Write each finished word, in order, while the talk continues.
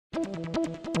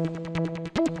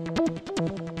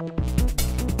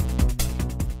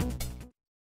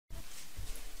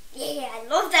Yeah, I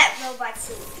love that robot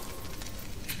suit.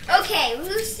 Okay,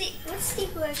 let's see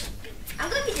who I should be. I'm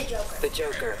gonna be the Joker. The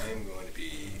Joker. I'm going to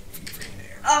be Green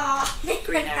Arrow. Oh,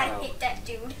 Green I Arrow. hate that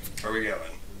dude. Where are we going?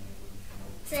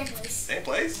 Same place. Same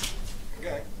place?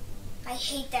 Okay. I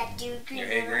hate that dude, Green You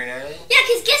Arrow. hate Green Arrow? Yeah,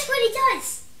 because guess what he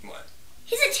does? What?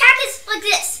 His attack is like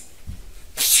this.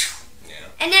 Yeah.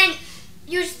 And then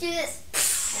you just do this.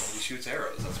 Well, he shoots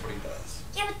arrows. That's what he does.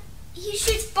 Yeah, but he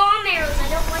shoots bomb arrows. I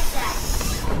don't like that.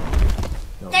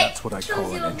 No, That that's what I kills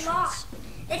call you an a entrance. lot.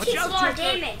 That Watch takes a out, lot of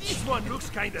Joker. damage. This one looks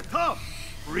kinda tough.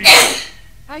 Really?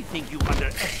 I think you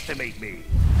underestimate me.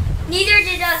 Neither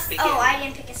did us. Oh, I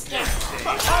didn't pick a skin. I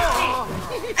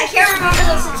can't remember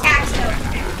those attacks though.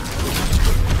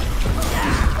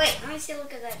 Wait, let me see.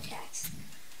 Look at the attacks.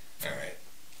 Alright.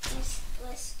 This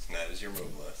list. And that is your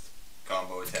move list.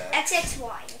 Combo attack.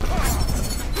 XXY.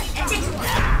 XXY.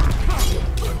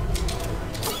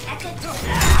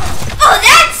 Oh,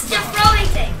 that's the throwing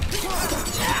thing.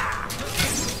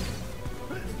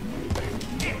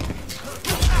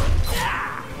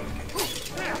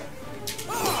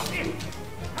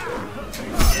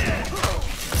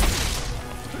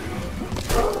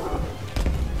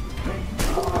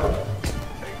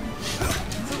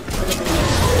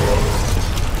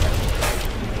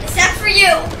 Except for you.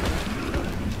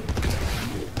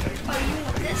 Oh, you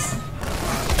want this?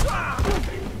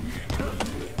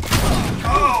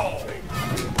 Oh!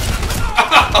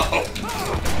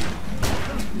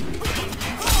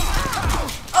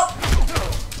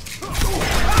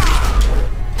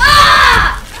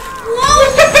 Ah! Whoa!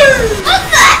 What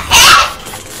the heck?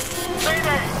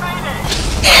 Mayday! Mayday!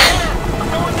 I'm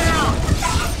going down!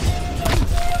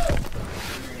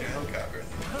 Your helicopter.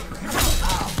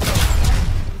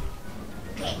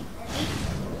 Okay,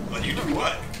 Well, you do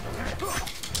what?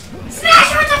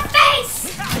 smash her in the face!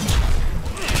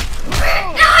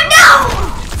 No, no!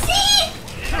 See?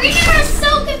 Green Arrow is so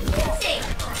confusing.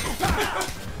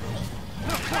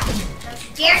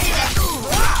 Dare to this.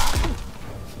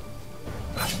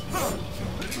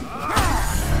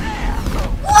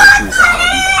 What the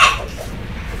heck?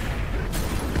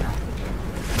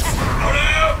 Oh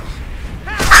no!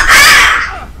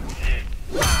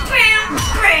 Bam,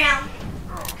 bam.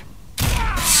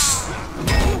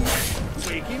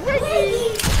 Wakey,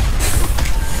 wakey!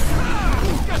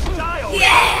 Just die already!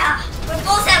 Yeah! We're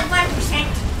both at 1%.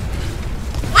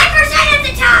 1% of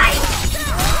the time!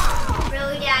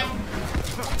 Really, Dad?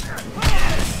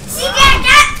 See, Dad,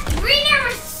 that Green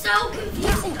Arrow is so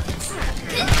confusing.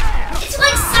 It's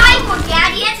like Cyborg,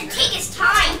 Dad. He has to take his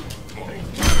time.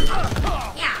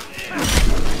 Yeah.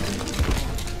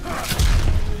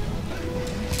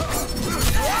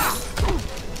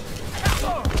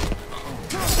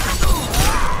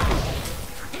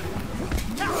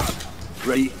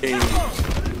 Ready, aim.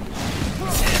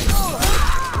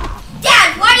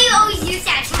 Dad, why do you always use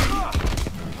that term?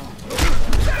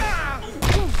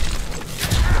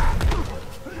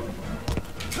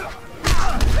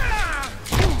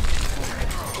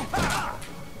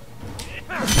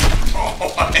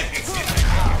 Oh, I didn't see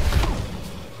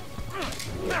that.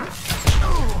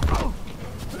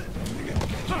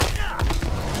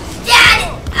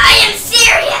 Dad, I am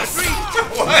serious!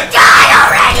 What? Die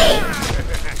already!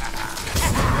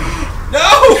 No!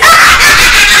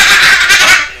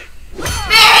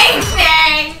 Bang,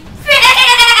 bang, I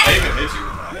bang! even hit you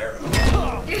with that arrow.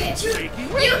 You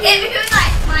hit me with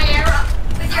my arrow.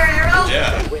 With your arrow?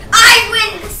 Yeah. I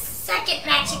win the second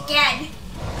match again.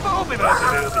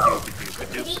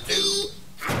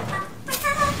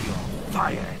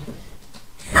 Fire!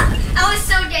 I was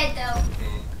so dead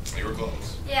though. You were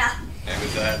close. Yeah. It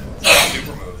was that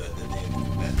super move that did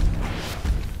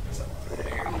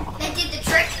That did the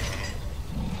trick.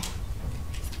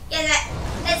 Yeah,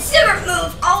 that super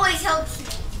move always helps me.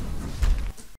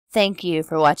 Thank you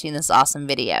for watching this awesome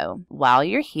video. While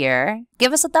you're here,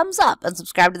 give us a thumbs up and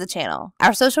subscribe to the channel.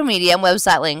 Our social media and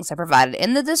website links are provided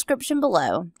in the description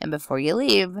below. And before you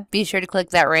leave, be sure to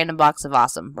click that random box of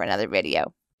awesome for another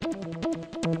video.